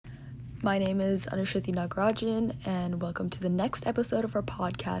My name is Anushruti Nagarajan, and welcome to the next episode of our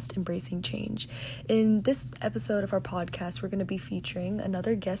podcast, Embracing Change. In this episode of our podcast, we're going to be featuring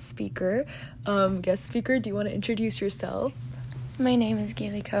another guest speaker. Do you want to introduce yourself? My name is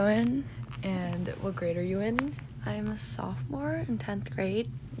Gili Cohen. And what grade are you in? I'm a sophomore in 10th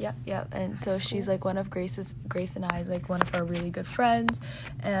grade. Yep. And so she's like one of Grace and I's like one of our really good friends.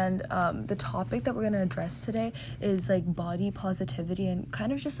 And the topic that we're going to address today is like body positivity and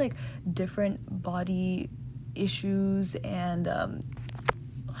kind of just like different body issues and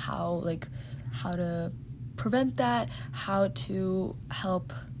how to prevent that, how to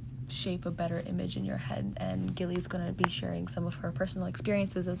help shape a better image in your head. And Gilly's going to be sharing some of her personal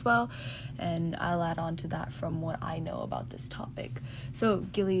experiences as well, and I'll add on to that from what I know about this topic. So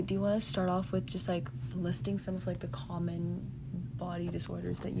Gilly, do you want to start off with just like listing some of like the common body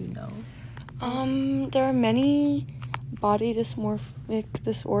disorders that you know? There are many body dysmorphic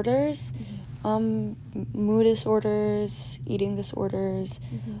disorders, mood disorders, eating disorders,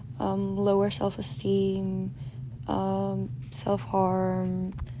 lower self-esteem,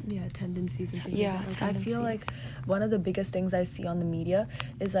 self-harm, tendencies and things like that. I feel like one of the biggest things I see on the media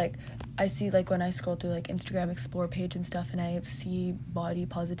is like I see like when I scroll through like Instagram Explore page and stuff, and I see body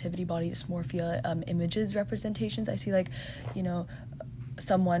positivity, body dysmorphia images representations. I see like, you know,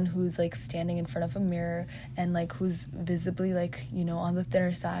 someone who's like standing in front of a mirror and like who's visibly like, you know, on the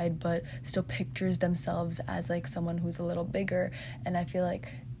thinner side but still pictures themselves as like someone who's a little bigger. And I feel like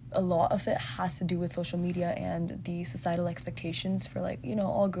a lot of it has to do with social media and the societal expectations for like, you know,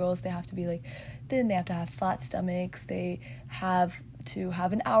 all girls, they have to be like thin, they have to have flat stomachs, they have to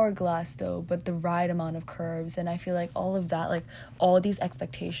have an hourglass though, but the right amount of curves. And I feel like all of that, like all these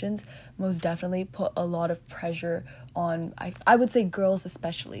expectations most definitely put a lot of pressure on, I would say girls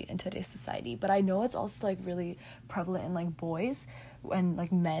especially in today's society, but I know it's also like really prevalent in like boys and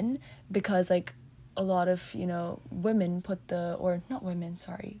like men, because like a lot of, you know, women put a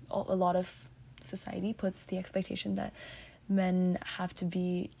lot of society puts the expectation that men have to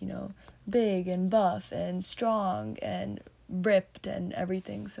be, you know, big and buff and strong and ripped and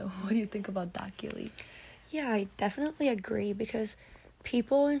everything. So what do you think about that, Gilly? Yeah, I definitely agree, because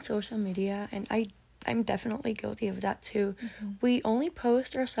people in social media, and I'm definitely guilty of that too, we only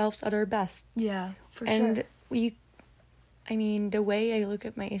post ourselves at our best. Yeah, for and sure. The way I look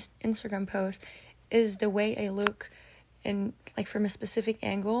at my Instagram post is the way I look in, like, from a specific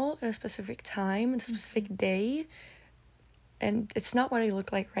angle at a specific time, at a specific day. And it's not what I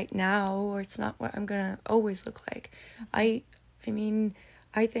look like right now, or it's not what I'm gonna always look like.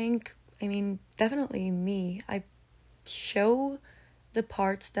 Definitely me. I show the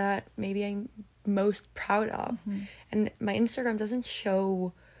parts that maybe I'm most proud of. And my Instagram doesn't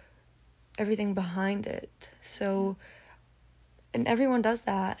show everything behind it. So, and everyone does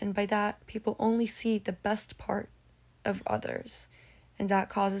that. And by that, people only see the best part of others. And that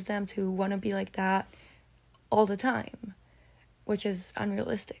causes them to want to be like that all the time, which is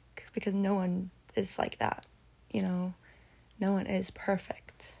unrealistic, because no one is like that, you know? No one is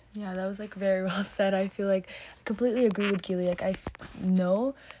perfect. Yeah, that was like very well said. I feel like I completely agree with Gili. Like I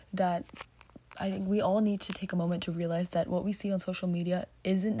know that I think we all need to take a moment to realize that what we see on social media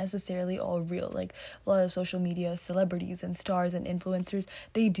isn't necessarily all real. Like a lot of social media celebrities and stars and influencers,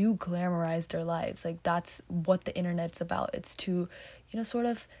 they do glamorize their lives. Like that's what the internet's about. It's to, you know, sort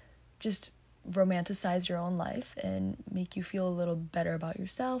of just romanticize your own life and make you feel a little better about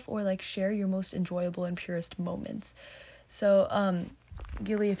yourself, or like share your most enjoyable and purest moments. So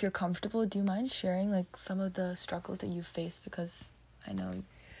Gili, if you're comfortable, do you mind sharing like some of the struggles that you've faced, because I know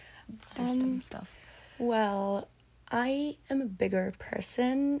there's some stuff. Well, I am a bigger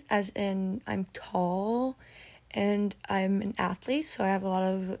person, as in I'm tall and I'm an athlete, so I have a lot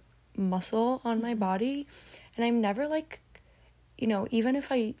of muscle on my body, and I'm never like, you know, even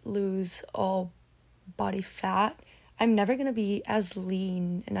if I lose all body fat, I'm never gonna be as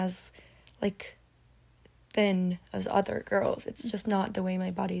lean and as like thin as other girls. It's just not the way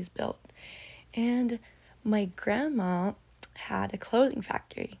my body is built. And my grandma had a clothing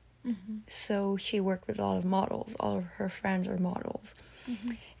factory, so she worked with a lot of models. All of her friends are models.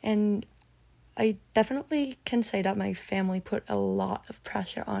 And I definitely can say that my family put a lot of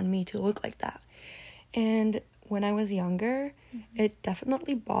pressure on me to look like that. And when I was younger, it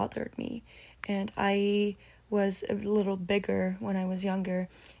definitely bothered me. And I was a little bigger when I was younger,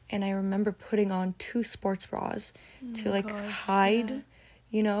 and I remember putting on 2 sports bras to hide,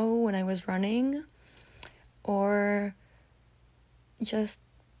 you know, when I was running, or just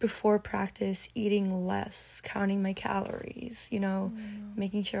before practice eating less, counting my calories, you know,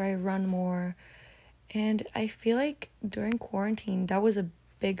 making sure I run more. And I feel like during quarantine, that was a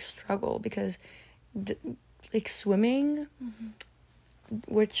big struggle because like swimming,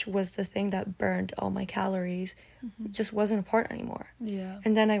 which was the thing that burned all my calories, just wasn't a part anymore. Yeah.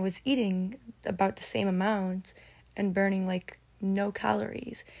 And then I was eating about the same amount and burning like no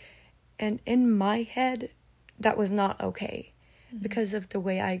calories. And in my head, that was not okay. Because of the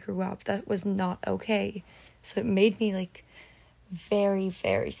way I grew up, that was not okay. So it made me like very,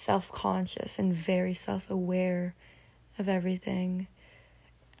 very self-conscious and very self-aware of everything.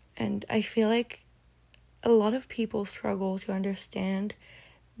 And I feel like a lot of people struggle to understand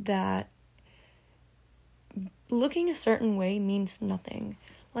that looking a certain way means nothing.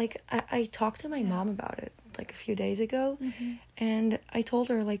 Like, I talked to my mom about it, like, a few days ago, and I told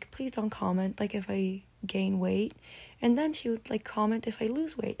her, like, please don't comment, like, if I gain weight, and then she would, like, comment if I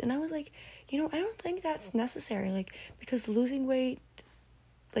lose weight, and I was like, I don't think that's necessary, like, because losing weight,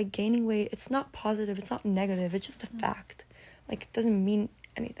 like, gaining weight, it's not positive, it's not negative, it's just a fact. Like, it doesn't mean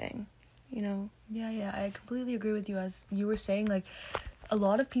anything, Yeah, I completely agree with you. As you were saying, like, a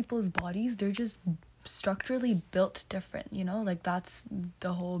lot of people's bodies, they're just structurally built different, like, that's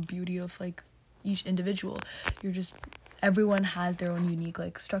the whole beauty of, like, each individual. Everyone has their own unique,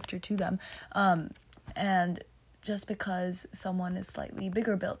 like, structure to them, and just because someone is slightly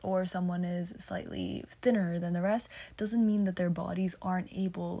bigger built or someone is slightly thinner than the rest doesn't mean that their bodies aren't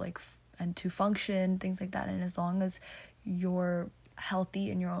able, like, and to function, things like that. And as long as you're healthy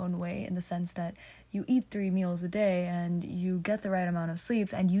in your own way, in the sense that you eat 3 meals a day and you get the right amount of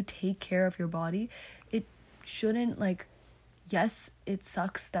sleeps and you take care of your body, it shouldn't, like, yes, it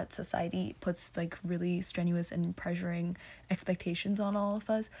sucks that society puts, like, really strenuous and pressuring expectations on all of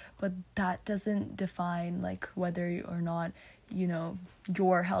us, but that doesn't define, like, whether or not,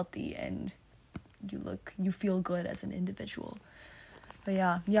 you're healthy and you feel good as an individual. But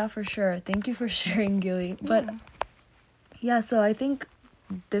yeah, for sure. Thank you for sharing, Gili. But yeah, so I think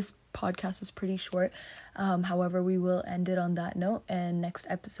this podcast was pretty short. However, we will end it on that note, and next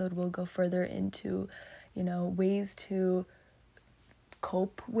episode we'll go further into, ways to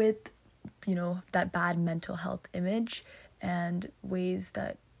cope with, that bad mental health image, and ways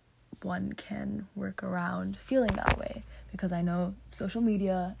that one can work around feeling that way, because I know social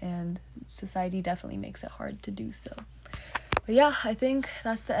media and society definitely makes it hard to do so. But yeah, I think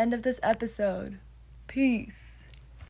that's the end of this episode. Peace.